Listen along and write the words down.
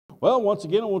Well, once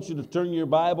again, I want you to turn your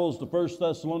Bibles to 1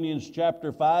 Thessalonians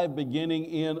chapter 5, beginning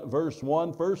in verse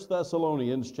 1. 1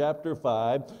 Thessalonians chapter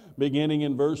 5, beginning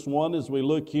in verse 1. As we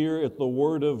look here at the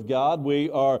Word of God,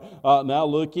 we are now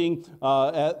looking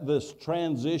at this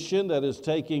transition that is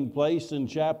taking place in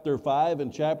chapter 5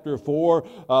 and chapter 4.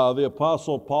 The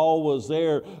Apostle Paul was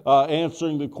there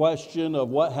answering the question of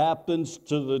what happens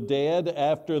to the dead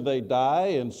after they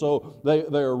die, and so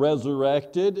they're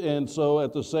resurrected. And so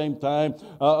at the same time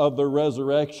of the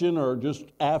resurrection, or just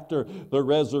after the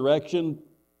resurrection,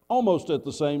 almost at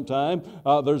the same time,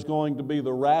 there's going to be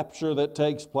the rapture that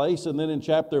takes place. And then in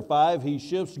chapter 5, he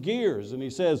shifts gears and he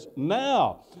says,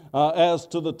 now, as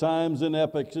to the times and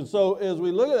epochs. And so as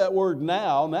we look at that word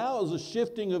now is a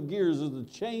shifting of gears, it's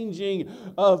a changing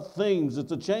of things,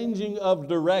 it's a changing of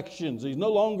directions. He's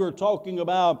no longer talking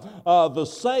about the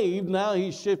saved, now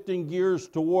he's shifting gears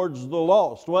towards the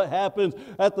lost. What happens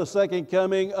at the second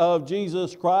coming of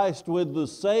Jesus Christ with the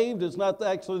saved? It's not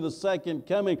actually the second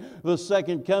coming. The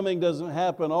second coming doesn't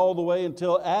happen all the way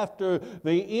until after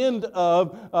the end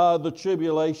of the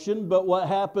tribulation. But what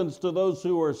happens to those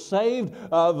who are saved?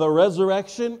 The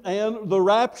resurrection and the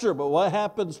rapture. But what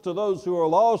happens to those who are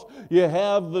lost? You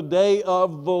have the day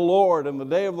of the Lord. And the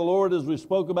day of the Lord, as we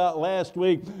spoke about last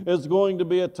week, is going to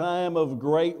be a time of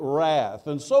great wrath.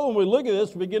 And so when we look at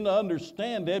this, we begin to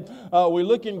understand it. We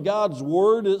look in God's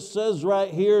Word. It says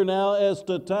right here, now as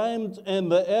to times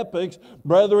and the epochs,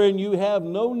 brethren, you have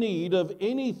no need of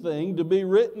anything to be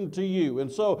written to you. And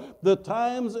so the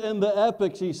times and the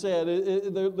epochs, he said,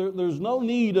 there's no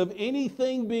need of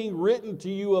anything being written to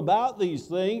you about these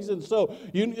things. And so,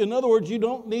 in other words, you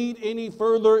don't need any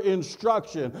further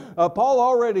instruction. Paul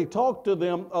already talked to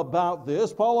them about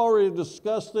this. Paul already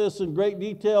discussed this in great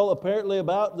detail, apparently,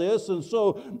 about this. And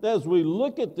so, as we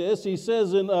look at this, he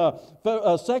says in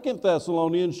 2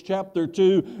 Thessalonians chapter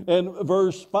 2 and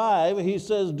verse 5, he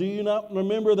says, do you not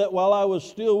remember that while I was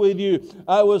still with you,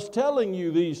 I was telling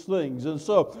you these things? And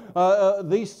so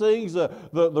these things,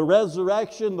 the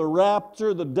resurrection, the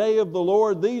rapture, the day of the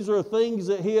Lord, these are things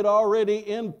that he had already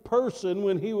in person,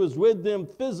 when he was with them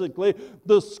physically,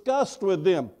 discussed with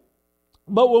them.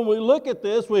 But when we look at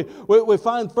this, we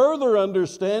find further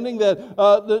understanding that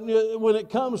when it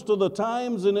comes to the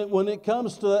times and when it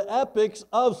comes to the epochs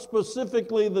of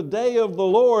specifically the day of the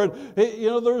Lord,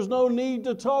 there's no need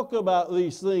to talk about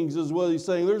these things, is what he's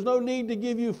saying. There's no need to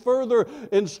give you further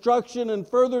instruction and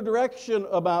further direction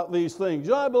about these things.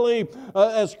 I believe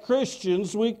as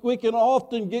Christians, we can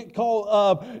often get caught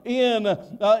up in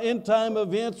end-time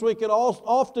events. We can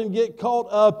often get caught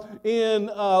up in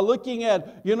looking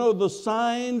at, the signs,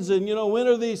 and when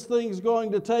are these things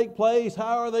going to take place?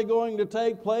 How are they going to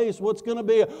take place? What's going to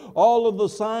be all of the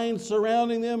signs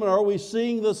surrounding them? And are we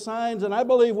seeing the signs? And I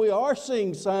believe we are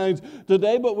seeing signs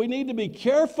today, but we need to be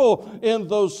careful in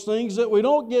those things, that we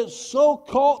don't get so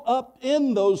caught up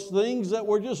in those things that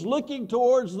we're just looking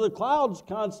towards the clouds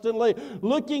constantly,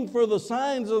 looking for the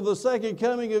signs of the second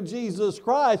coming of Jesus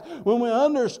Christ, when we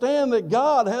understand that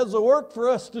God has a work for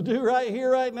us to do right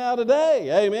here, right now,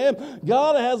 today. Amen.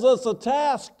 God has us a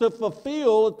task to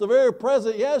fulfill at the very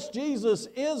present. Yes, Jesus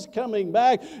is coming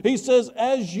back. He says,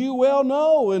 as you well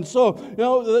know. And so,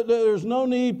 there's no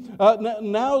need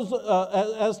now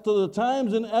as to the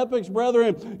times and epochs,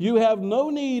 brethren, you have no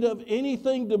need of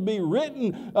anything to be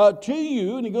written to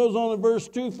you. And he goes on in verse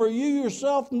 2, for you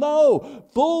yourself know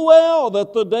full well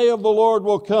that the day of the Lord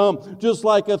will come just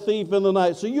like a thief in the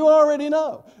night. So you already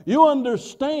know. You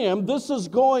understand this is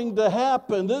going to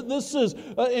happen. This is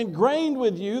ingrained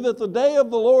with you, that the day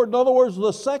of the Lord, in other words,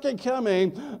 the second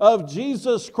coming of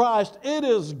Jesus Christ, it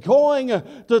is going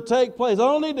to take place. I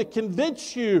don't need to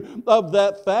convince you of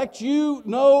that fact. You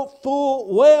know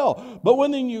full well. But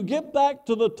when then you get back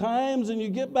to the times and you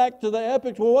get back to the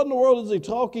epochs, well, what in the world is he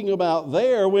talking about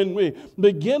there? When we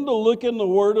begin to look in the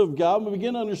Word of God, we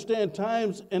begin to understand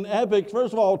times and epochs.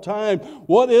 First of all, time.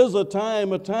 What is a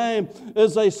time? A time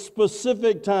is a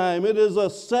specific time. It is a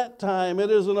set time.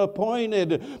 It is an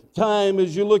appointed time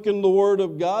as you look in the Word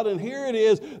of God. And here it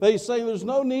is. They say there's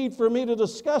no need for me to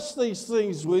discuss these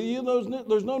things with you.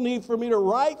 There's no need for me to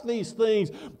write these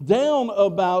things down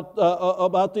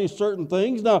about these certain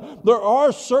things. Now, there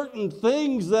are certain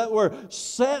things that were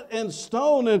set in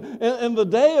stone, and the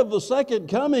day of the second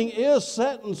coming is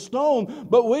set in stone,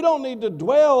 but we don't need to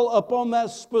dwell upon that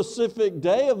specific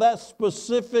day, of that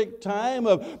specific time,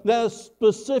 of that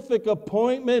specific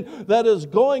appointment that is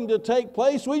going to take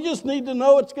place. We just need to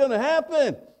know it's going to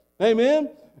happen. Amen?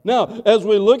 Now, as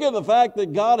we look at the fact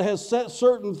that God has set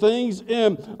certain things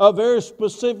in a very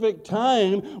specific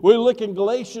time, we look in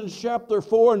Galatians chapter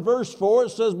 4 and verse 4.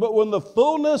 It says, "But when the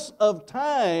fullness of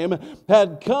time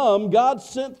had come, God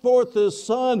sent forth His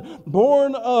Son,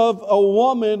 born of a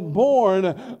woman,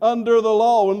 born under the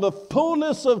law." When the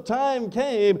fullness of time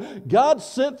came, God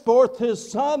sent forth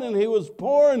His Son, and He was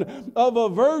born of a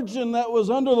virgin that was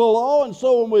under the law. And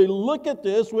so when we look at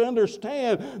this, we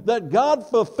understand that God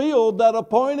fulfilled that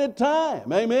appointed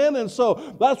time. Amen. And so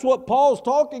that's what Paul's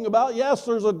talking about. Yes,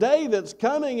 there's a day that's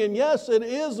coming, and yes, it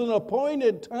is an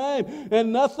appointed time,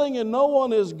 and nothing and no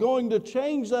one is going to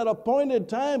change that appointed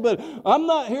time. But I'm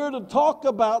not here to talk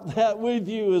about that with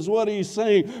you, is what he's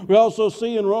saying. We also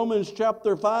see in Romans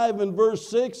chapter 5 and verse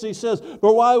 6, he says,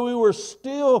 "For while we were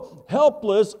still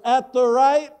helpless, at the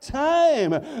right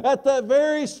time," at that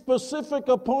very specific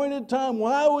appointed time,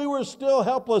 while we were still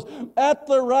helpless, at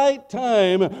the right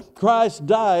time, Christ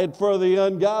died for the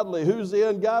ungodly. Who's the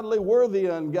ungodly? We're the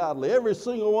ungodly. Every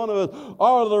single one of us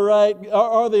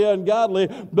are the ungodly.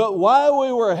 But while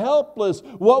we were helpless,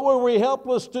 what were we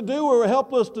helpless to do? We were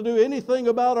helpless to do anything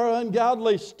about our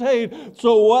ungodly state.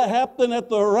 So what happened at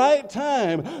the right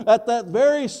time, at that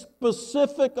very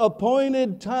specific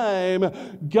appointed time,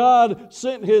 God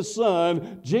sent His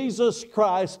Son, Jesus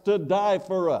Christ, to die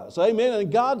for us. Amen.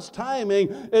 And God's timing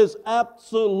is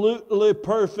absolutely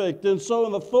perfect. And so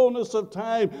in the fullness of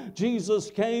time,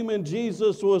 Jesus came and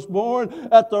Jesus was born.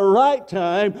 At the right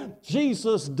time,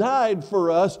 Jesus died for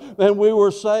us and we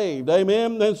were saved.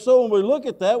 Amen. And so when we look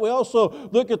at that, we also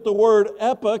look at the word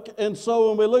epoch. And so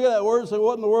when we look at that word and say,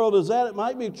 what in the world is that? It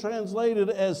might be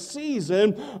translated as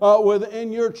season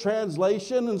within your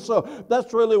translation. And so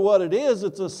that's really what it is.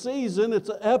 It's a season. It's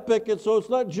an epoch. And so it's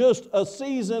not just a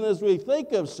season as we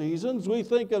think of seasons. We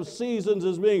think of seasons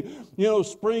as being,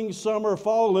 spring, summer,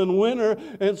 fall, and winter.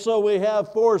 And so we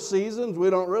have 4 seasons. We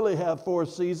don't really have 4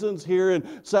 seasons here in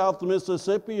South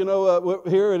Mississippi.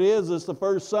 Here it is. It's the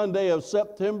first Sunday of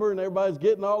September, and everybody's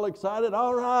getting all excited.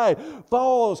 All right,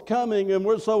 fall is coming, and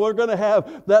we're going to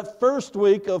have that first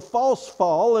week of false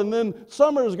fall, and then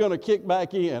summer is going to kick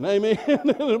back in. Amen.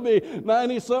 It'll be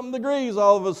 90-something degrees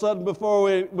all of a sudden before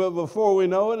we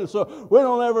know it. And so we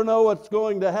don't ever know what's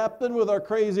going to happen with our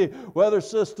crazy weather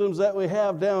systems that we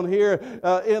have down here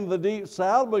in the deep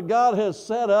south. But God has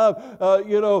set up,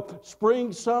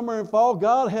 spring, summer, and fall.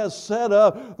 God has set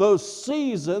up those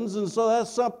seasons, and so that's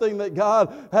something that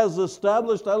God has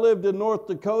established. I lived in North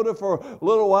Dakota for a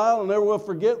little while, and never will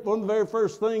forget, one of the very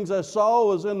first things I saw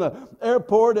was in the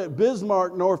airport at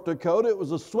Bismarck, North Dakota. It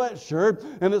was a sweatshirt,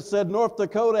 and it said North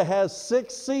Dakota has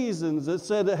 6 seasons. It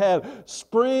said it had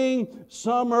spring,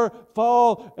 summer,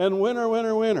 fall, and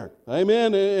winter.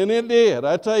 Amen. And it did.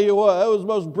 I tell you what, that was the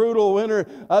most brutal winter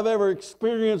I've ever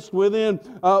experienced within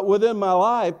my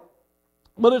life.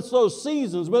 But it's those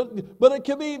seasons. But it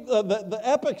can be, the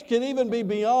epochs can even be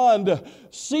beyond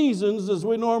seasons as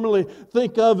we normally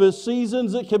think of as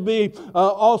seasons. It can be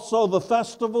also the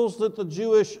festivals that the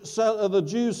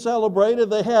Jews celebrated.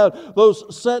 They had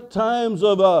those set times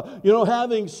of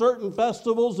having certain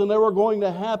festivals, and they were going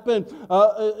to happen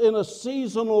in a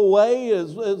seasonal way.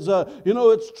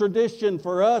 It's tradition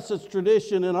for us. It's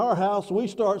tradition in our house. We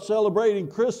start celebrating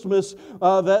Christmas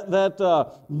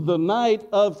the night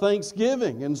of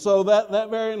Thanksgiving. And so that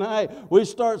very night, we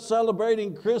start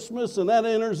celebrating Christmas, and that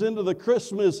enters into the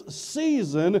Christmas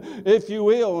season, if you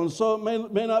will. And so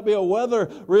it may not be a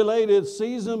weather-related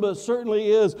season, but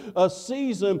certainly is a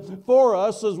season for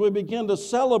us as we begin to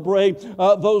celebrate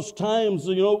those times.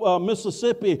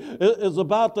 Mississippi is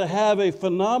about to have a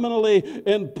phenomenally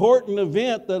important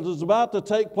event that is about to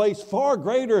take place, far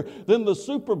greater than the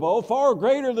Super Bowl, far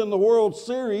greater than the World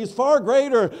Series, far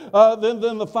greater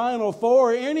than the Final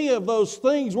Four, any of those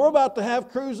things. We're about to have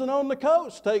Cruising on the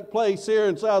Coast take place here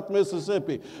in South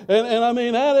Mississippi. And I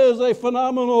mean, that is a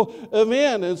phenomenal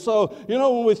event. And so,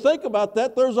 when we think about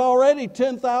that, there's already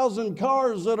 10,000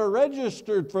 cars that are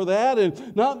registered for that,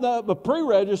 and not the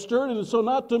pre-registered. And so,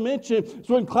 not to mention, it's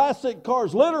when classic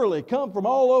cars literally come from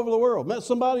all over the world. Met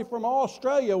somebody from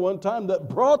Australia one time that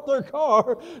brought their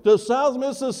car to South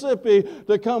Mississippi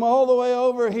to come all the way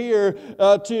over here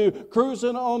to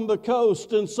Cruising on the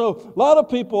Coast. And so, a lot of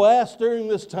people ask during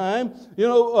this time,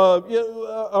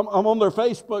 I'm on their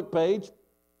Facebook page,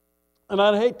 and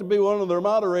I'd hate to be one of their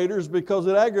moderators because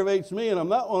it aggravates me, and I'm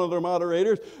not one of their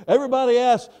moderators. Everybody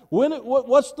asks,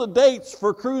 what's the dates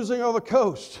for Cruising on the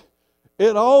Coast?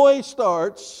 It always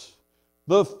starts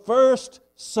the first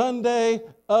Sunday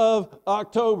of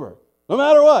October. No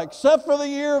matter what, except for the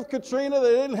year of Katrina,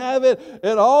 they didn't have it.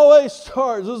 It always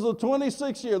starts. This is the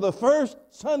 26th year, the first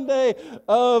Sunday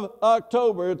of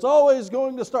October. It's always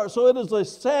going to start. So it is a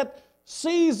set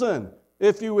season,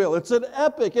 if you will. It's an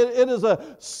epic. It is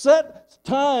a set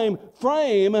time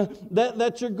frame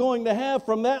that you're going to have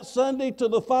from that Sunday to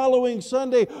the following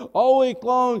Sunday. All week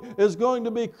long is going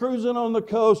to be cruising on the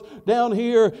coast down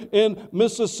here in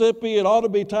Mississippi. It ought to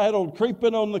be titled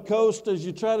Creeping on the Coast as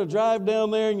you try to drive down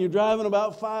there, and you're driving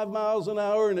about 5 miles an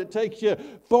hour, and it takes you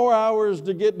 4 hours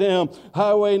to get down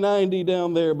Highway 90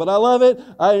 down there. But I love it.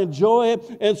 I enjoy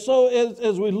it. And so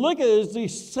as we look at it, it's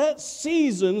these set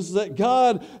seasons that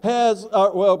God has,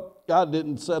 God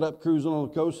didn't set up cruising on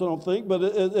the coast, I don't think, but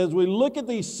as we look at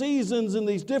these seasons and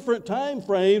these different time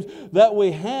frames that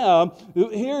we have,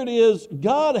 here it is,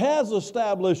 God has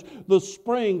established the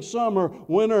spring, summer,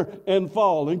 winter, and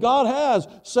fall. And God has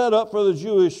set up for the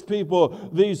Jewish people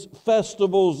these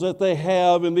festivals that they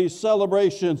have and these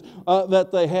celebrations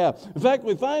that they have. In fact,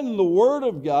 we find in the Word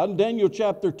of God, in Daniel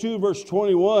chapter 2, verse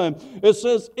 21, it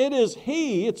says, it is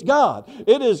He, it's God,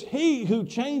 it is He who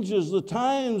changes the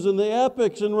times and the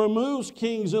epochs and removes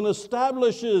kings and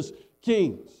establishes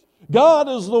kings. God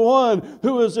is the one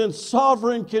who is in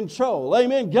sovereign control.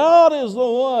 Amen. God is the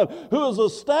one who has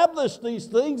established these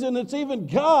things, and it's even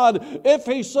God, if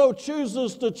He so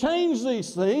chooses to change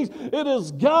these things, it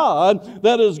is God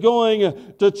that is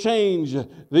going to change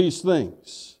these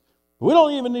things. We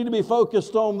don't even need to be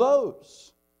focused on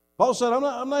those. Paul said, I'm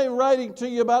not even writing to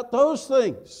you about those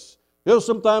things. You know,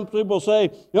 sometimes people say,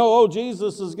 oh,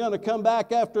 Jesus is going to come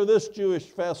back after this Jewish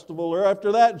festival or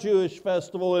after that Jewish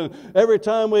festival. And every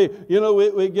time we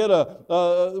get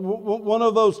one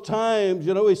of those times,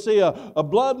 we see a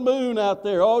blood moon out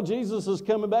there. Oh, Jesus is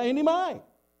coming back. And He might.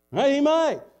 Right? He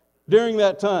might during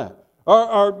that time.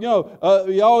 Or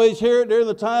you always hear it during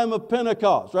the time of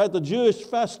Pentecost, right? The Jewish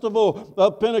festival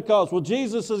of Pentecost. Well,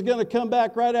 Jesus is going to come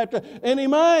back right after. And He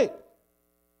might.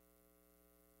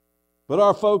 But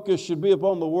our focus should be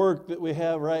upon the work that we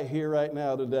have right here, right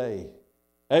now, today.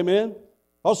 Amen?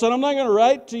 Also, I'm not going to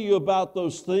write to you about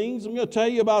those things. I'm going to tell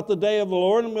you about the day of the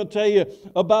Lord. I'm going to tell you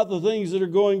about the things that are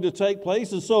going to take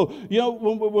place. And so,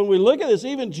 when we look at this,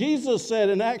 even Jesus said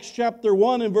in Acts chapter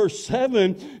 1 and verse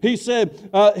 7, He said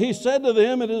to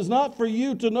them, it is not for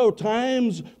you to know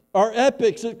times or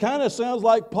epics. It kind of sounds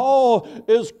like Paul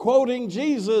is quoting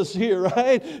Jesus here,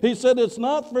 right? He said, it's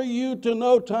not for you to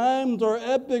know times or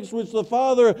epics which the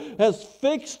Father has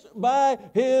fixed by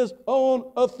His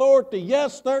own authority.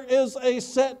 Yes, there is a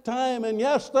set time, and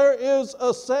yes, there is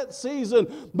a set season,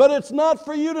 but it's not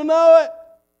for you to know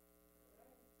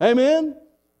it. Amen?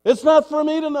 It's not for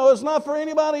me to know. It's not for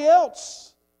anybody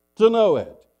else to know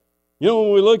it.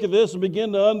 When we look at this and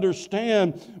begin to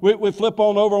understand, we flip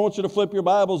on over. I want you to flip your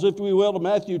Bibles, if we will, to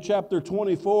Matthew chapter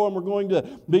 24, and we're going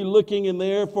to be looking in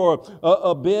there for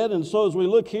a bit. And so as we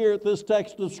look here at this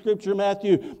text of Scripture,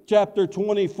 Matthew chapter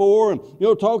 24,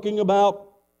 and talking about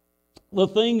the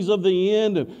things of the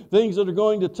end and things that are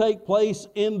going to take place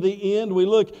in the end. We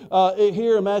look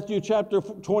here in Matthew chapter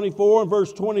 24 and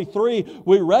verse 23.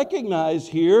 We recognize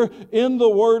here in the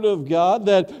Word of God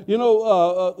that,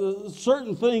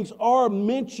 certain things are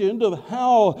mentioned of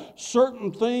how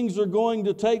certain things are going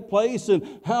to take place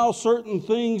and how certain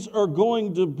things are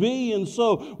going to be. And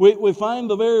so we find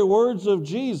the very words of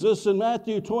Jesus in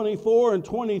Matthew 24 and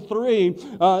 23.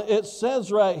 It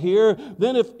says right here,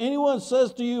 then if anyone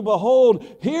says to you, behold,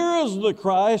 here is the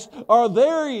Christ, or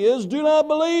there He is, do not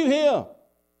believe him.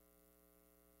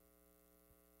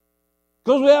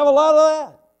 Because we have a lot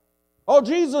of that. Oh,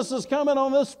 Jesus is coming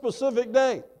on this specific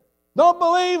day. Don't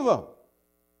believe Him.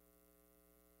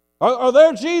 Or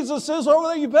there Jesus is over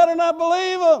there, you better not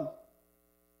believe Him.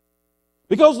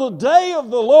 Because the day of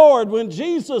the Lord, when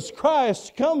Jesus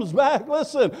Christ comes back,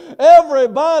 listen,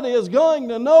 everybody is going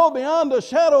to know beyond a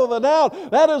shadow of a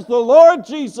doubt that is the Lord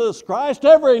Jesus Christ.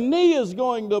 Every knee is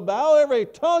going to bow, every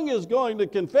tongue is going to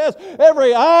confess,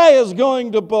 every eye is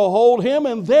going to behold Him,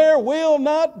 and there will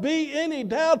not be any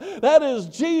doubt that is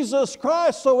Jesus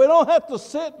Christ. So we don't have to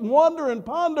sit and wonder and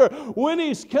ponder when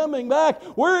He's coming back.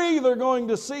 We're either going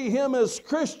to see Him as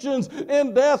Christians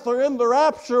in death or in the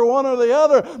rapture, one or the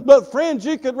other. But friends,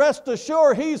 you could rest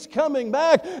assured He's coming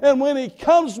back, and when He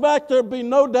comes back, there'll be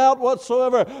no doubt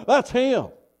whatsoever. That's Him.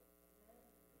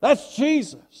 That's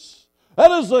Jesus.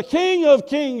 That is the King of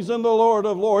Kings and the Lord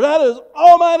of Lords. That is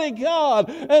Almighty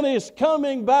God, and He's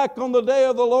coming back on the day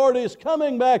of the Lord. He's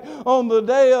coming back on the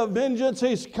day of vengeance.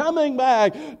 He's coming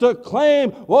back to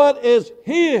claim what is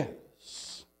His.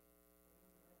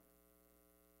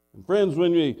 Friends,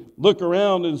 when we look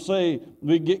around and say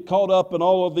we get caught up in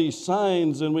all of these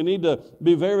signs, and we need to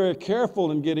be very, very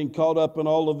careful in getting caught up in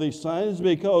all of these signs,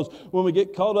 because when we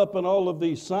get caught up in all of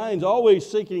these signs, always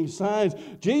seeking signs,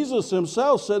 Jesus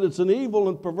himself said it's an evil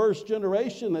and perverse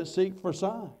generation that seek for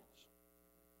signs.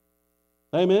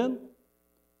 Amen?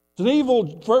 It's an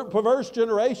evil, perverse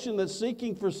generation that's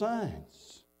seeking for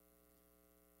signs.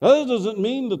 Now, that doesn't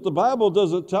mean that the Bible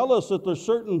doesn't tell us that there's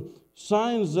certain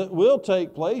signs that will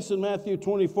take place. In Matthew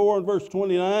 24 and verse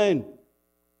 29,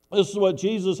 this is what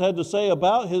Jesus had to say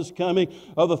about his coming,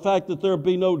 of the fact that there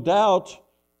be no doubt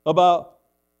about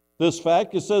this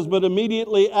fact. It says, but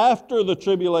immediately after the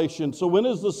tribulation. So when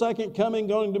is the second coming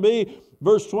going to be?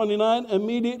 Verse 29,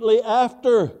 immediately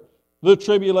after the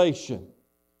tribulation.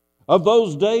 Of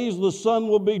those days the sun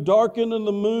will be darkened, and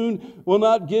the moon will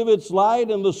not give its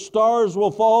light, and the stars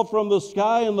will fall from the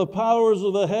sky, and the powers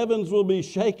of the heavens will be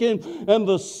shaken, and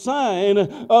the sign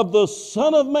of the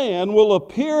Son of Man will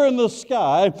appear in the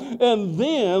sky, and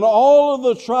then all of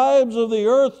the tribes of the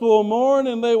earth will mourn,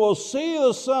 and they will see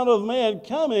the Son of Man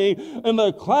coming in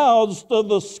the clouds of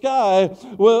the sky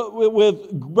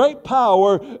with great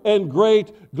power and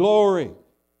great glory.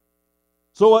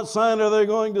 So what sign are they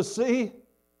going to see?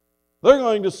 They're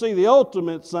going to see the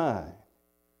ultimate sign.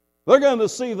 They're going to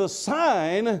see the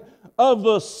sign of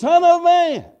the Son of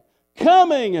Man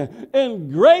coming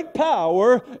in great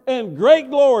power and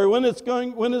great glory. When is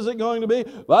it going to be?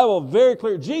 The Bible very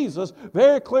clear. Jesus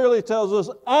very clearly tells us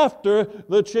after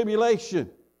the tribulation.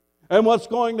 And what's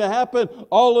going to happen?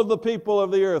 All of the people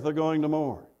of the earth are going to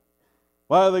mourn.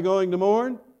 Why are they going to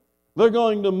mourn? They're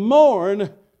going to mourn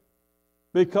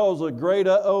because a great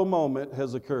uh-oh moment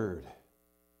has occurred.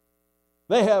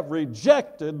 They have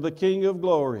rejected the King of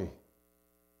Glory.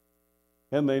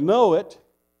 And they know it,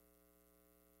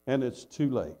 and it's too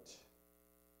late.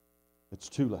 It's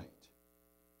too late.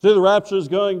 See, the rapture is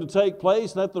going to take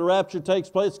place, and after the rapture takes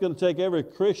place, it's going to take every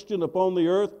Christian upon the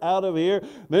earth out of here.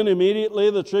 Then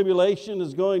immediately the tribulation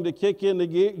is going to kick into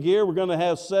gear. We're going to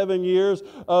have 7 years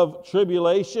of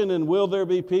tribulation, and will there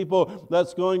be people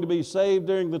that's going to be saved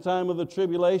during the time of the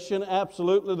tribulation?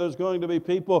 Absolutely, there's going to be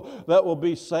people that will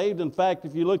be saved. In fact,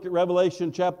 if you look at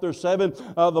Revelation chapter 7,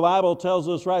 the Bible tells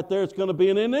us right there it's going to be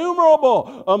an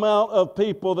innumerable amount of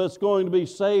people that's going to be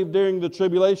saved during the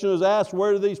tribulation. It was asked,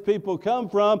 where do these people come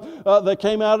from? That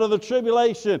came out of the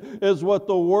tribulation, is what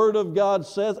the Word of God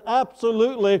says.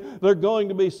 Absolutely, they're going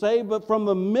to be saved, but from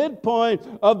the midpoint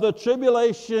of the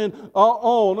tribulation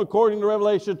on, according to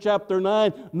Revelation chapter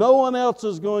 9, no one else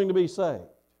is going to be saved.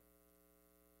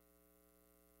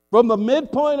 From the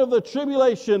midpoint of the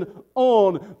tribulation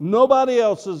on, nobody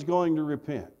else is going to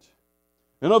repent.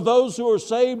 And of those who are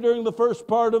saved during the first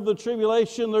part of the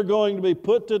tribulation, they're going to be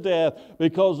put to death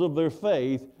because of their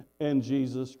faith in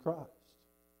Jesus Christ.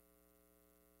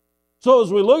 So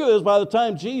as we look at this, by the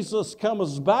time Jesus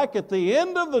comes back at the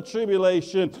end of the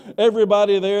tribulation,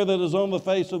 everybody there that is on the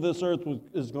face of this earth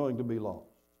is going to be lost.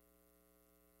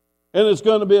 And it's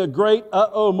going to be a great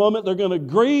uh-oh moment. They're going to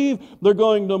grieve. They're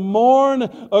going to mourn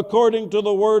according to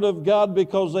the Word of God,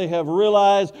 because they have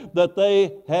realized that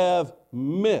they have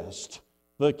missed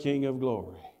the King of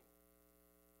Glory.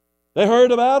 They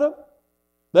heard about Him.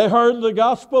 They heard the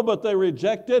gospel, but they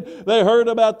rejected. They heard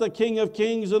about the King of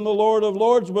Kings and the Lord of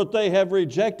Lords, but they have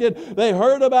rejected. They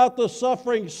heard about the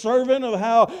suffering servant, of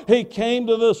how He came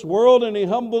to this world and He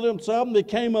humbled Himself and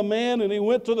became a man, and He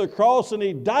went to the cross and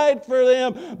He died for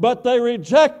them, but they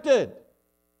rejected.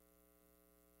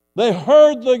 They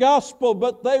heard the gospel,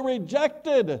 but they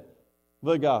rejected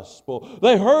the gospel.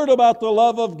 They heard about the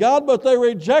love of God, but they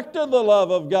rejected the love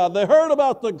of God. They heard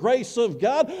about the grace of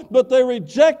God, but they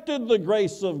rejected the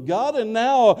grace of God. And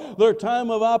now their time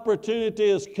of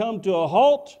opportunity has come to a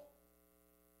halt.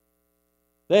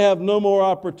 They have no more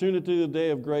opportunity. The day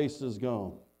of grace is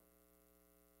gone.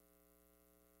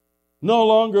 No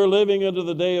longer living into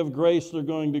the day of grace, they're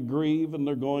going to grieve and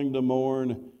they're going to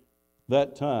mourn.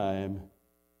 That time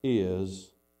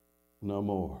is no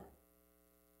more.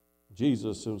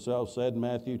 Jesus Himself said in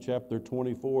Matthew chapter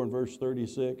 24 and verse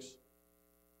 36,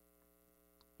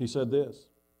 He said this.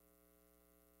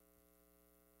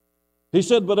 He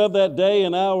said, but of that day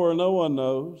and hour no one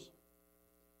knows,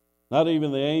 not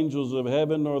even the angels of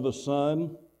heaven nor the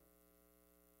Son,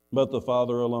 but the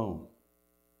Father alone.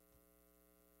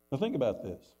 Now think about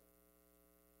this.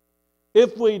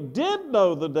 If we did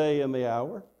know the day and the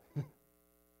hour,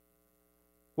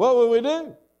 what would we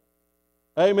do?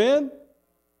 Amen?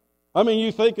 I mean,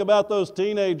 you think about those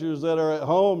teenagers that are at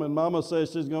home, and Mama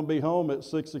says she's going to be home at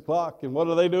 6 o'clock. And what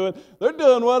are they doing? They're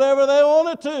doing whatever they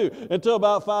wanted to until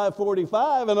about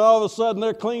 5:45, and all of a sudden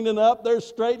they're cleaning up, they're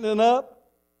straightening up.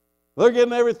 They're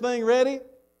getting everything ready.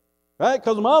 Right?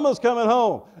 Because mama's coming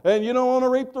home. And you don't want to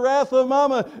reap the wrath of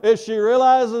mama if she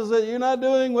realizes that you're not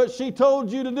doing what she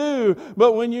told you to do.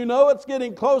 But when you know it's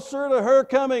getting closer to her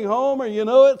coming home, or you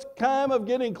know it's time of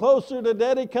getting closer to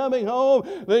daddy coming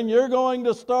home, then you're going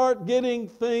to start getting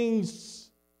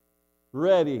things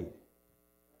ready.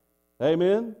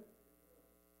 Amen?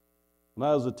 When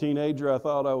I was a teenager, I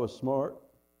thought I was smart.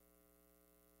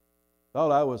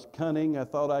 Thought I was cunning. I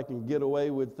thought I could get away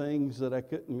with things that I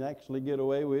couldn't actually get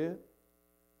away with.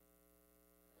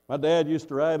 My dad used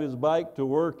to ride his bike to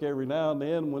work every now and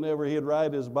then. Whenever he'd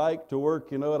ride his bike to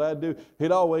work, you know what I'd do?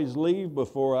 He'd always leave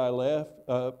before I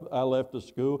left the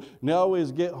school. And he'd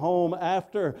always get home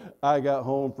after I got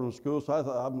home from school. So I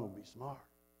thought, I'm going to be smart.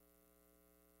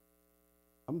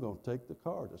 I'm going to take the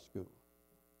car to school.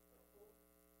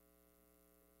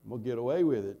 I'm going to get away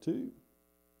with it too.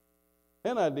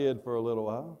 And I did for a little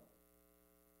while.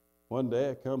 One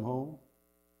day I come home,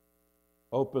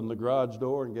 opened the garage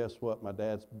door, and guess what? My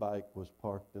dad's bike was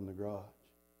parked in the garage.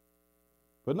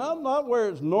 But not where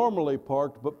it's normally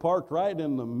parked, but parked right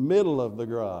in the middle of the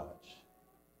garage,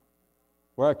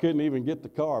 where I couldn't even get the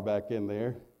car back in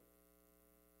there.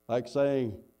 Like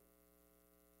saying,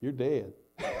 you're dead.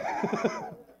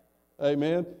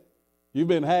 Amen? You've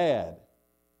been had.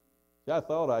 I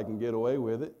thought I can get away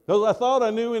with it because I thought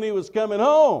I knew when he was coming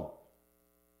home.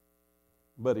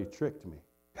 But he tricked me.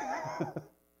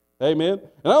 Amen? And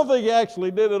I don't think he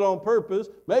actually did it on purpose.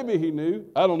 Maybe he knew.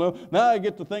 I don't know. Now I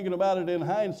get to thinking about it in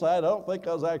hindsight. I don't think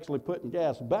I was actually putting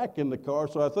gas back in the car,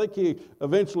 so I think he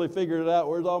eventually figured it out.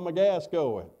 Where's all my gas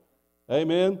going?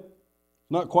 Amen?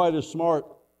 Not quite as smart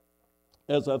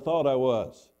as I thought I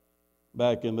was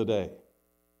back in the day.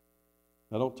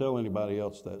 Now, don't tell anybody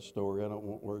else that story. I don't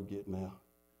want word getting out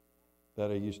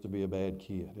that I used to be a bad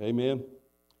kid. Amen?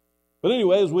 But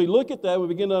anyway, as we look at that, we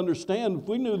begin to understand if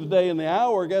we knew the day and the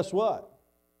hour, guess what?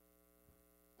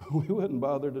 We wouldn't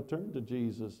bother to turn to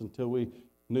Jesus until we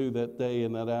knew that day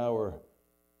and that hour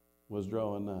was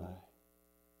drawing nigh.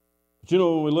 But you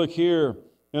know, when we look here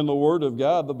in the Word of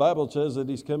God, the Bible says that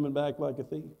He's coming back like a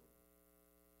thief.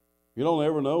 You don't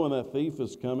ever know when that thief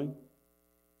is coming.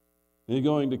 He's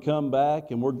going to come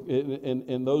back,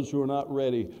 and those who are not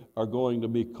ready are going to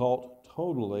be caught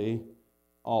totally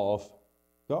off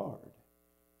guard.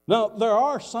 Now, there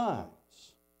are signs.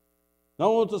 Now,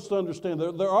 I want us to understand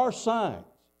there are signs.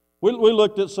 We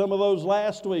looked at some of those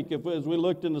last week. As we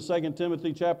looked in the 2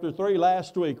 Timothy chapter 3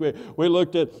 last week, we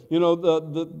looked at, you know,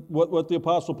 what the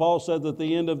Apostle Paul said that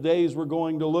the end of days were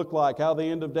going to look like, how the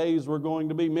end of days were going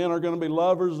to be. Men are going to be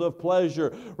lovers of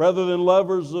pleasure rather than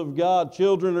lovers of God.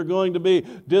 Children are going to be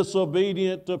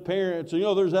disobedient to parents. And, you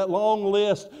know, there's that long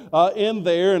list in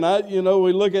there. And,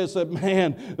 we look at it and say,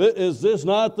 man, is this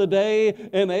not the day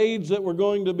and age that we're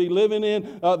going to be living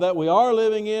in, that we are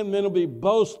living in? Men will be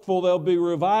boastful. They'll be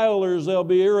revilers. They'll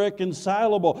be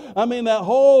irreconcilable. I mean, that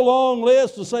whole long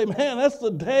list to say, man, that's the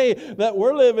day that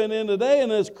we're living in today. And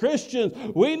as Christians,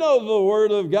 we know the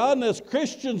Word of God. And as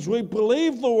Christians, we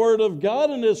believe the Word of God.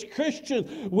 And as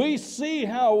Christians, we see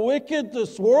how wicked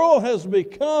this world has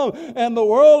become. And the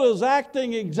world is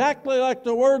acting exactly like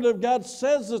the Word of God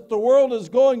says that the world is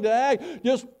going to act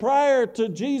just prior to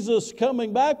Jesus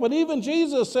coming back. But even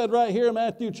Jesus said right here in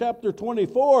Matthew chapter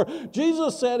 24,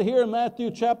 Jesus said here in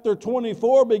Matthew chapter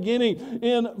 24, beginning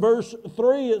in verse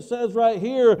 3, it says right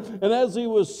here, and as he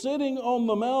was sitting on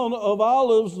the Mount of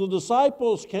Olives, the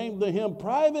disciples came to him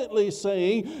privately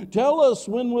saying, tell us,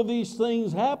 when will these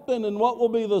things happen, and what will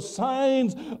be the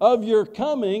signs of your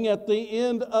coming at the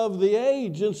end of the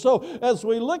age? And so as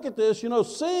we look at this,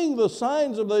 seeing the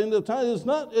signs of the end of time,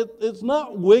 it's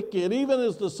not wicked. Even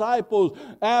his disciples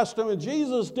asked him, and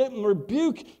Jesus didn't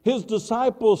rebuke his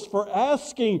disciples for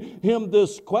asking him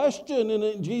this question,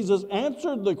 and Jesus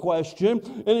answered the question,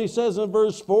 and he says in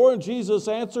verse 4, and Jesus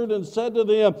answered and said to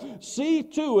them, see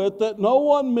to it that no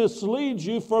one misleads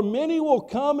you, for many will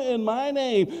come in my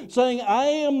name, saying, I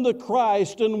am the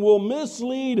Christ, and will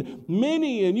mislead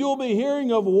many, and you'll be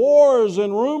hearing of wars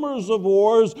and rumors of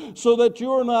wars, so that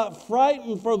you are not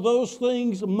frightened, for those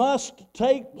things must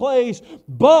take place,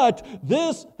 but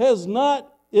this is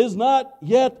not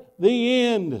yet the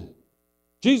end.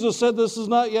 Jesus said this is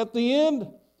not yet the end.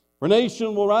 For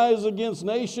nation will rise against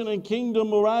nation, and kingdom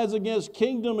will rise against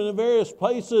kingdom, and in various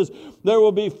places there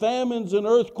will be famines and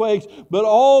earthquakes. But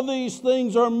all these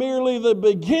things are merely the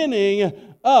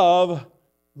beginning of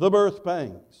the birth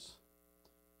pangs.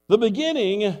 The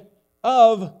beginning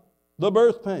of the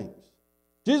birth pangs.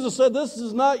 Jesus said this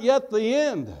is not yet the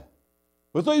end,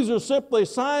 but these are simply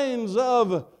signs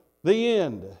of the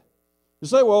end. You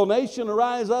say, well, nation will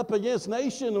rise up against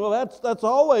nation. Well, that's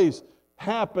always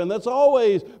happen. That's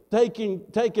always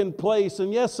taken place.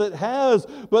 And yes, it has,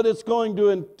 but it's going to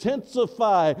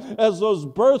intensify as those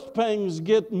birth pangs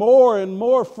get more and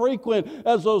more frequent,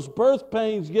 as those birth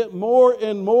pains get more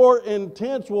and more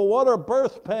intense. Well, what are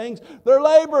birth pangs? They're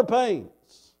labor pains.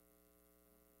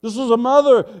 Just as a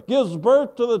mother gives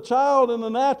birth to the child in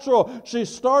the natural, she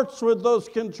starts with those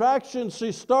contractions,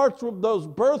 she starts with those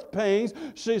birth pains,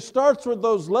 she starts with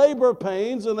those labor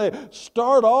pains, and they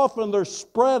start off and they're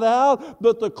spread out,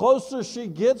 but the closer she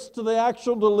gets to the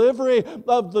actual delivery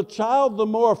of the child, the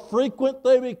more frequent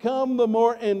they become, the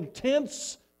more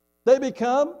intense they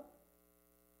become.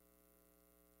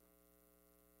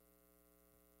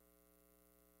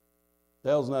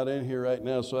 Dale's not in here right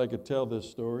now, so I could tell this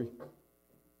story.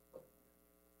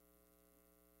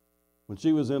 When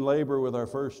she was in labor with our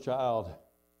first child,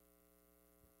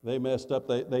 they messed up.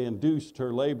 They induced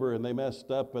her labor, and they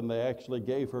messed up, and they actually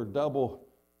gave her double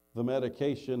the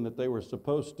medication that they were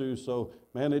supposed to. So,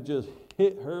 man, it just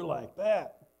hit her like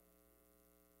that.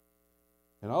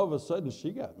 And all of a sudden,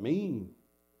 she got mean.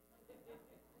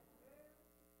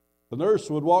 The nurse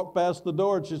would walk past the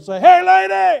door, and she'd say, "Hey,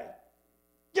 lady,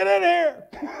 get in here."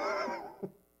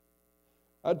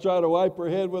 I'd try to wipe her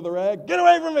head with a rag. "Get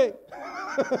away from me."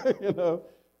 You know,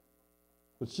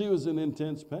 but she was in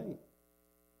intense pain.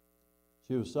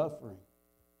 She was suffering.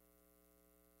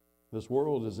 This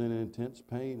world is in intense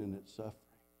pain and it's suffering.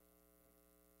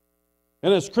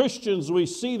 And as Christians, we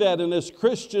see that, and as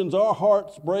Christians, our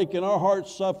hearts break and our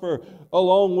hearts suffer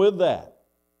along with that.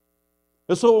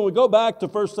 And so when we go back to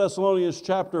 1 Thessalonians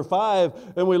chapter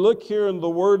 5 and we look here in the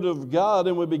Word of God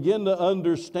and we begin to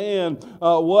understand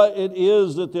what it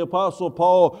is that the Apostle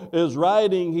Paul is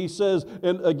writing, he says,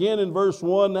 and again in verse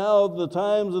 1, "Now the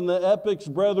times and the epochs,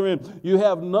 brethren, you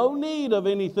have no need of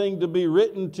anything to be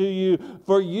written to you,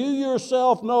 for you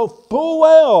yourself know full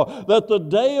well that the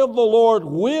day of the Lord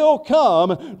will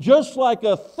come just like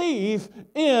a thief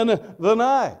in the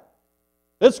night."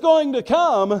 It's going to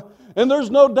come. And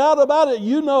there's no doubt about it.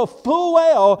 You know full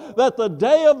well that the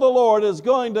day of the Lord is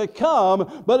going to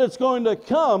come, but it's going to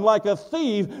come like a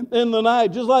thief in the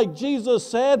night. Just like Jesus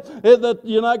said that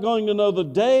you're not going to know the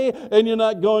day and you're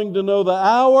not going to know the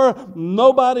hour.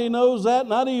 Nobody knows that,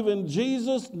 not even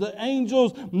Jesus, the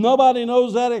angels. Nobody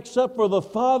knows that except for the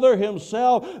Father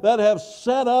Himself that have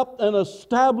set up and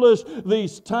established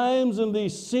these times and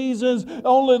these seasons.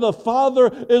 Only the Father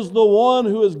is the one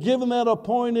who has given that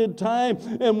appointed time.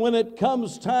 And when it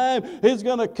comes time, He's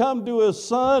going to come to His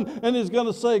Son and He's going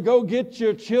to say, "Go get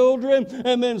your children,"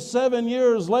 and then 7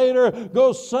 years later,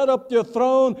 "Go set up your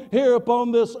throne here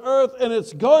upon this earth," and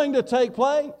it's going to take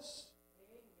place.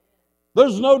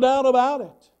 There's no doubt about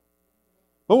it.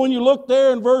 But when you look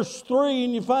there in verse 3,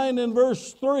 and you find in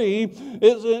verse 3,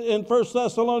 is in 1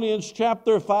 Thessalonians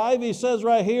chapter 5, he says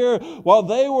right here, "While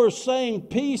they were saying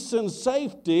peace and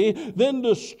safety, then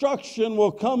destruction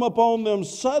will come upon them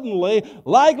suddenly,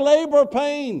 like labor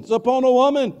pains upon a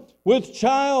woman with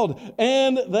child,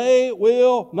 and they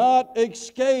will not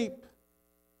escape."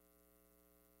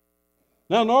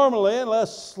 Now, normally,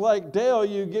 unless like Dale,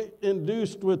 you get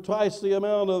induced with twice the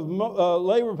amount of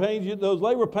labor pains, those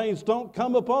labor pains don't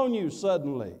come upon you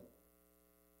suddenly.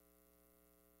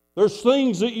 There's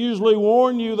things that usually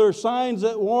warn you. There's signs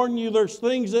that warn you. There's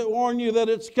things that warn you that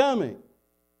it's coming.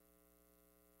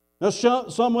 Now,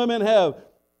 some women have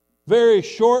very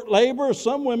short labor.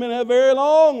 Some women have very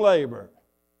long labor.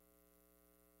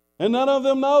 And none of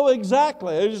them know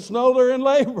exactly. They just know they're in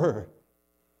labor.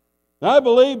 I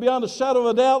believe beyond a shadow of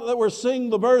a doubt that we're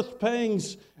seeing the birth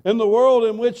pangs in the world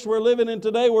in which we're living in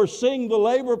today. We're seeing the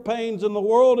labor pains in the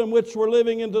world in which we're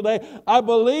living in today. I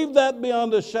believe that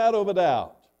beyond a shadow of a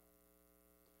doubt.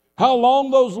 How long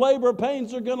those labor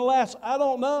pains are going to last, I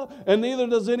don't know, and neither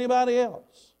does anybody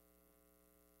else.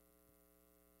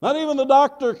 Not even the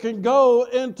doctor can go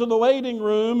into the waiting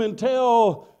room and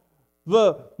tell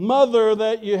the mother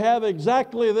that you have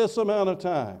exactly this amount of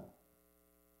time.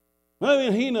 I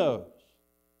mean, he knows.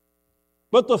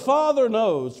 But the Father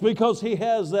knows because He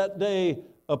has that day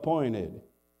appointed.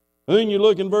 And then you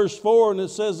look in verse 4, and it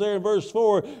says there in verse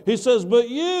 4, He says, "But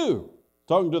you,"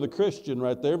 talking to the Christian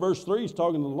right there. Verse 3, He's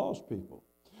talking to the lost people.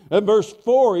 And verse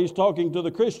 4, He's talking to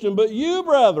the Christian. "But you,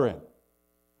 brethren,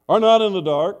 are not in the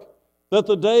dark, that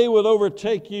the day would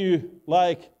overtake you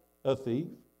like a thief."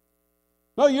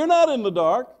 No, you're not in the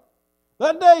dark.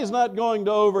 That day is not going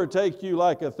to overtake you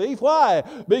like a thief. Why?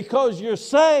 Because you're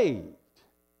saved.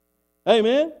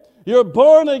 Amen? You're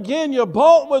born again. You're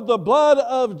bought with the blood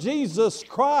of Jesus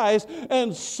Christ.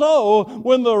 And so,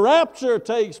 when the rapture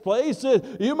takes place,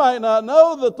 you might not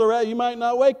know that you might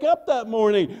not wake up that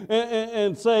morning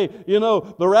and say,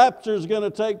 the rapture is going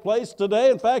to take place today.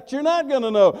 In fact, you're not going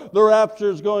to know the rapture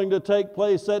is going to take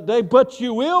place that day, but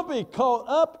you will be caught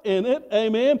up in it.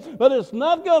 Amen. But it's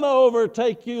not going to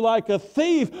overtake you like a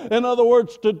thief. In other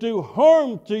words, to do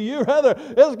harm to you. Rather,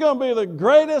 it's going to be the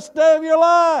greatest day of your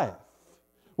life.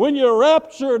 When you're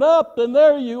raptured up and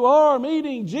there you are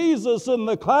meeting Jesus in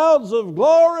the clouds of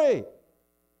glory.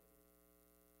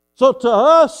 So to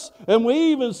us, and we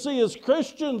even see as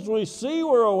Christians,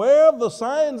 we're aware of the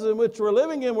signs in which we're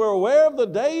living in. We're aware of the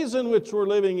days in which we're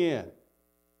living in.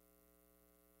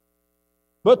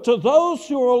 But to those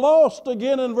who are lost,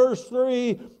 again in verse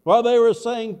 3, while they were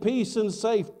saying peace and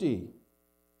safety,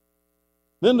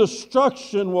 then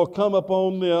destruction will come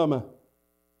upon them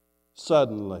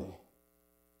suddenly.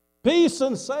 Peace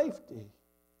and safety.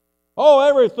 Oh,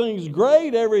 everything's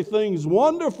great. Everything's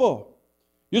wonderful.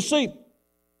 You see,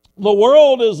 the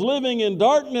world is living in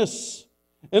darkness.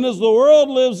 And as the world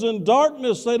lives in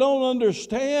darkness, they don't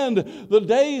understand the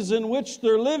days in which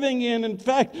they're living in. In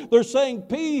fact, they're saying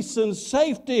peace and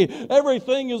safety.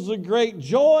 Everything is a great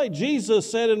joy. Jesus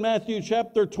said in Matthew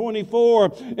chapter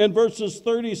 24 in verses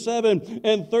 37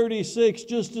 and 36,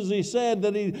 just as he said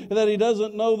that he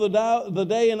doesn't know the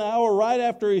day and hour, right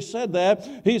after he said that,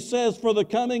 he says, "For the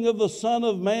coming of the Son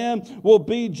of Man will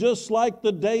be just like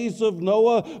the days of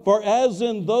Noah. For as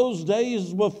in those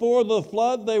days before the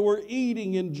flood, they were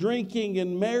eating and drinking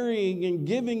and marrying and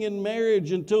giving in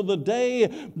marriage until the day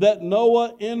that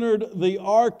Noah entered the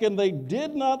ark, and they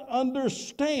did not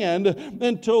understand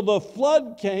until the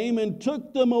flood came and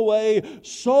took them away.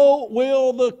 So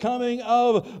will the coming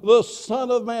of the Son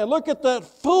of Man." Look at that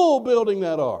fool building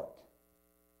that ark.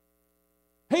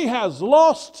 He has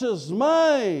lost his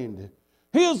mind.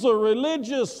 He is a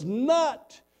religious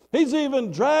nut. He's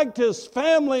even dragged his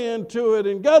family into it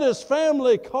and got his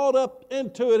family caught up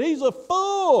into it. He's a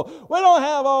fool. We don't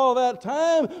have all that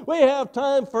time. We have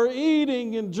time for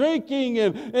eating and drinking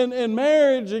and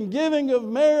marriage and giving of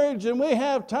marriage. And we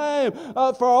have time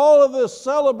for all of this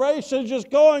celebration, just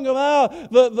going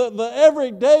about the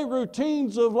everyday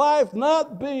routines of life,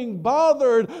 not being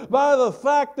bothered by the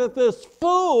fact that this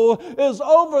fool is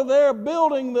over there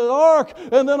building the ark.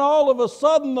 And then all of a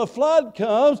sudden the flood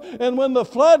comes. And when the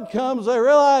flood comes, they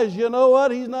realize, you know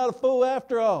what? He's not a fool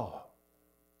after all.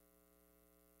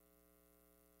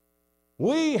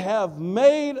 We have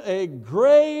made a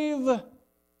grave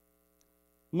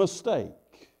mistake.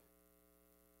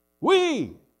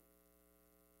 We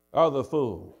are the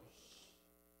fools.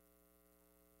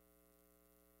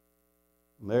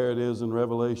 And there it is in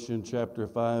Revelation chapter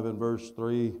 5 and verse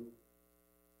 3.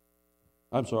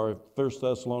 1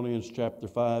 Thessalonians chapter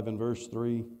 5 and verse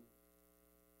 3.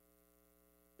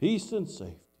 Peace and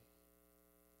safety.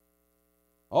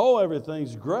 Oh,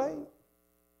 everything's great.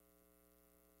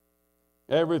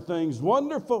 Everything's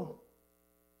wonderful.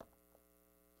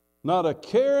 Not a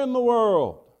care in the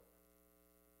world.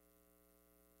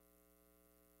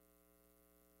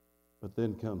 But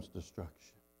then comes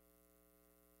destruction.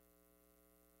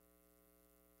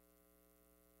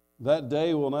 That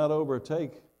day will not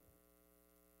overtake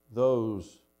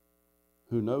those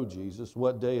who know Jesus.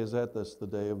 What day is that? That's the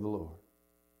day of the Lord.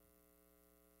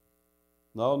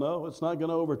 No, it's not going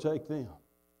to overtake them.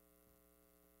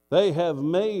 They have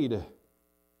made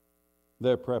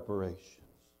their preparations.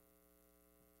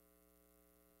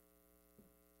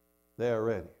 They are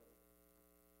ready.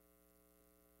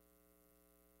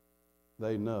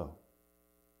 They know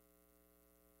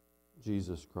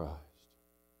Jesus Christ.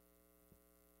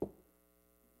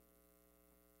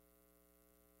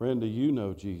 Friend, do you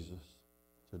know Jesus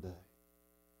today?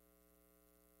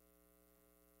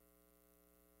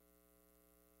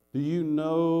 Do you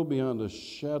know beyond a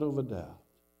shadow of a doubt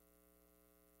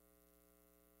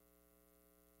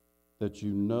that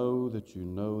you know that you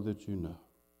know that you know?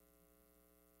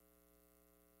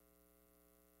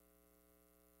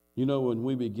 You know, when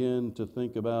we begin to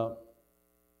think about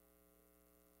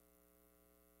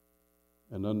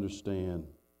and understand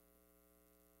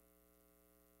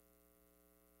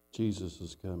Jesus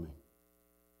is coming,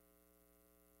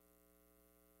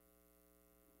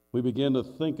 we begin to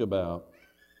think about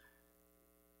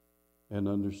and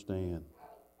understand.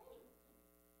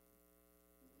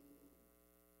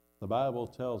 The Bible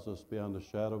tells us beyond a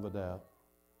shadow of a doubt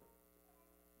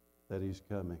that He's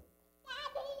coming.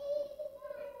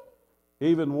 He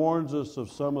even warns us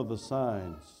of some of the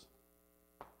signs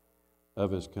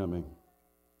of His coming.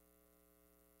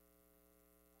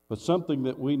 But something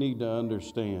that we need to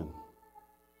understand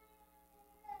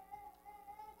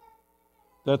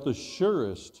that the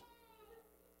surest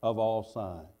of all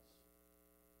signs,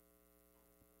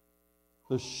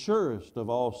 the surest of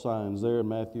all signs, there in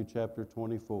Matthew chapter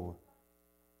 24,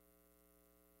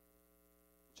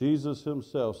 Jesus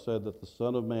himself said that the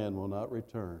Son of Man will not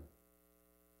return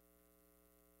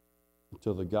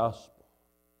until the gospel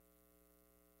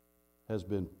has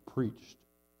been preached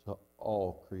to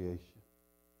all creation.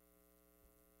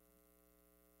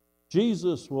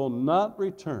 Jesus will not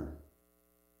return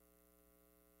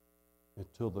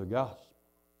until the gospel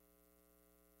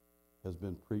has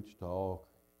been preached to all creation.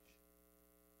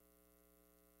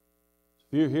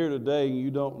 If you're here today and you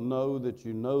don't know that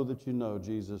you know that you know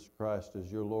Jesus Christ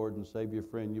as your Lord and Savior,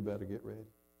 friend, you better get ready.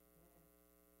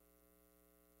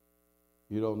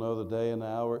 You don't know the day and the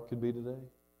hour. It could be today.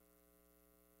 It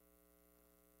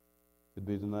could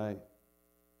be tonight.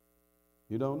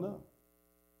 You don't know.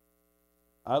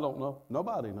 I don't know.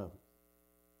 Nobody knows.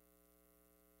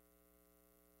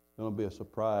 It's going to be a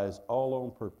surprise all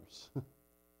on purpose.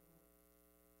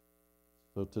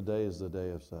 So today is the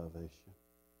day of salvation.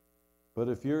 But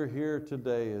if you're here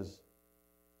today, as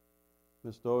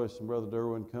Miss Doyce and Brother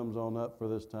Derwin comes on up for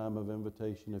this time of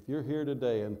invitation, if you're here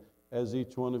today and as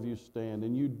each one of you stand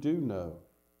and you do know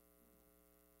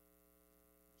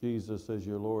Jesus as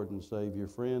your Lord and Savior,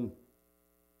 friend,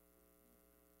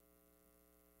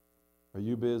 are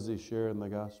you busy sharing the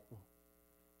gospel?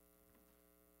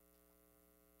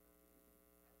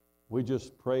 We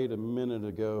just prayed a minute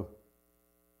ago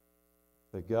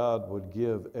that God would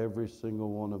give every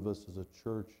single one of us as a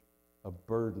church a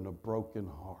burden, a broken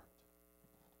heart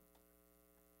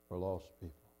for lost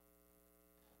people.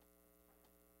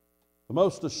 The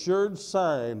most assured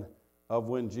sign of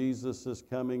when Jesus is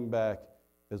coming back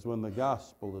is when the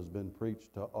gospel has been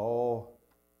preached to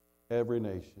every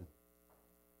nation.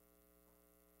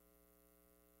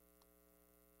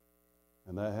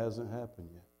 And that hasn't happened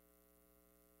yet.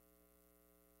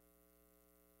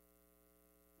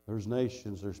 There's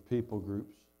nations, there's people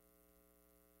groups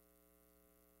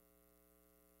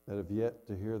that have yet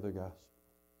to hear the gospel.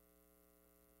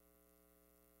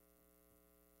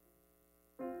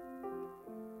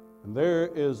 And there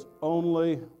is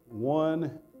only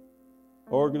one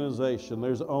organization,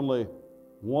 there's only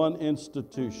one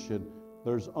institution,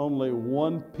 there's only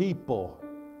one people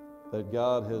that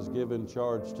God has given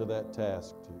charge to that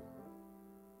task to.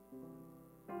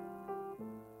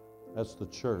 That's the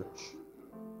church.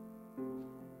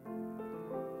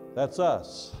 That's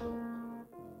us.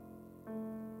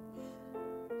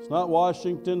 It's not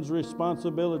Washington's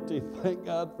responsibility. Thank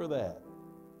God for that.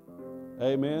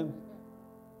 Amen.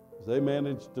 They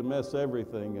managed to mess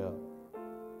everything up.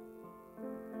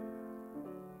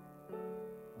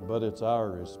 But it's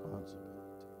our responsibility.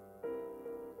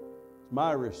 It's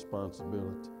my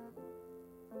responsibility.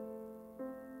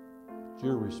 It's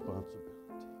your responsibility.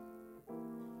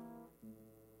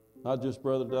 Not just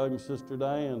Brother Doug and Sister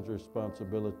Diane's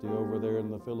responsibility over there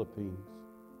in the Philippines.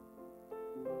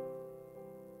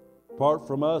 Apart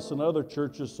from us and other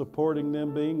churches supporting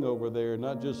them being over there,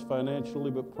 not just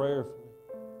financially but prayerfully.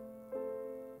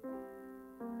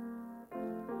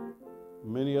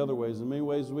 In many other ways, in many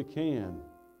ways we can.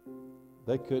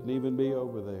 They couldn't even be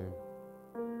over there.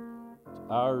 It's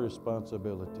our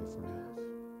responsibility, friends.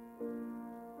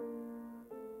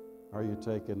 Are you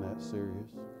taking that serious?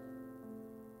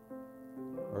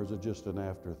 Or is it just an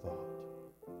afterthought?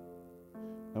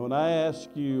 And when I ask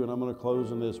you, and I'm going to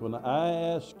close on this, when I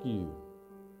ask you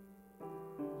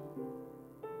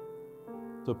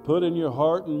to put in your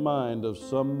heart and mind of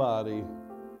somebody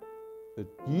that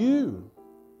you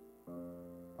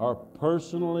are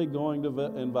personally going to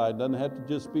invite, doesn't have to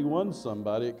just be one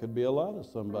somebody, it could be a lot of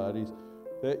somebodies,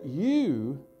 that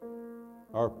you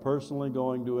are personally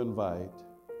going to invite.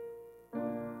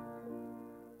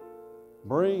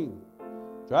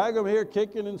 Drag them here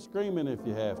kicking and screaming if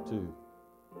you have to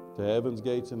heaven's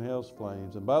gates and hell's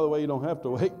flames. And by the way, you don't have to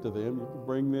wait to them. You can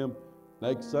bring them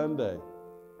next Sunday.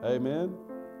 Amen?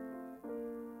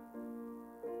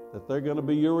 That they're going to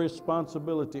be your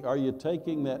responsibility. Are you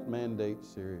taking that mandate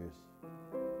serious?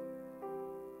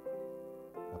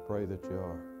 I pray that you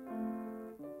are.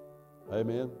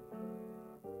 Amen?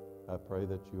 I pray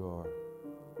that you are.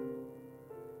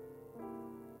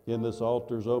 Again, this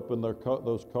altar's open.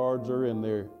 Those cards are in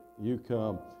there. You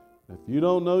come. If you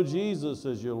don't know Jesus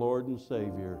as your Lord and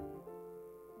Savior,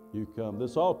 you come.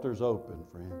 This altar's open,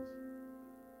 friends.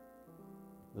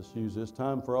 Let's use this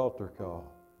time for altar call.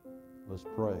 Let's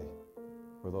pray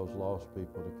for those lost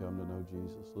people to come to know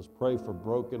Jesus. Let's pray for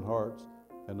broken hearts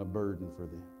and a burden for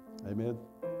them. Amen.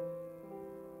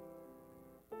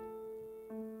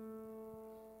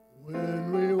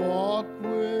 When we walk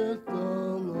with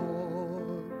the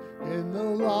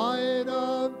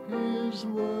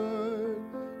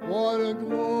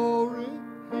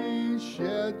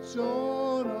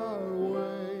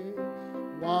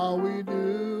while we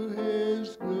do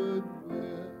His good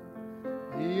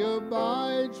will. He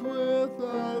abides with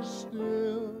us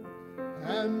still,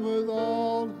 and with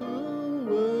all who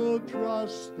will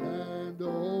trust and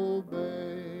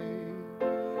obey.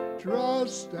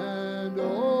 Trust and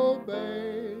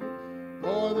obey,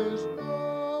 for there's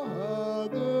no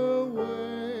other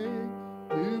way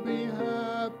to be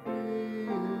happy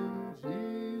in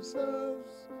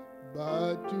Jesus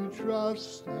but to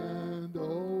trust and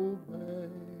obey.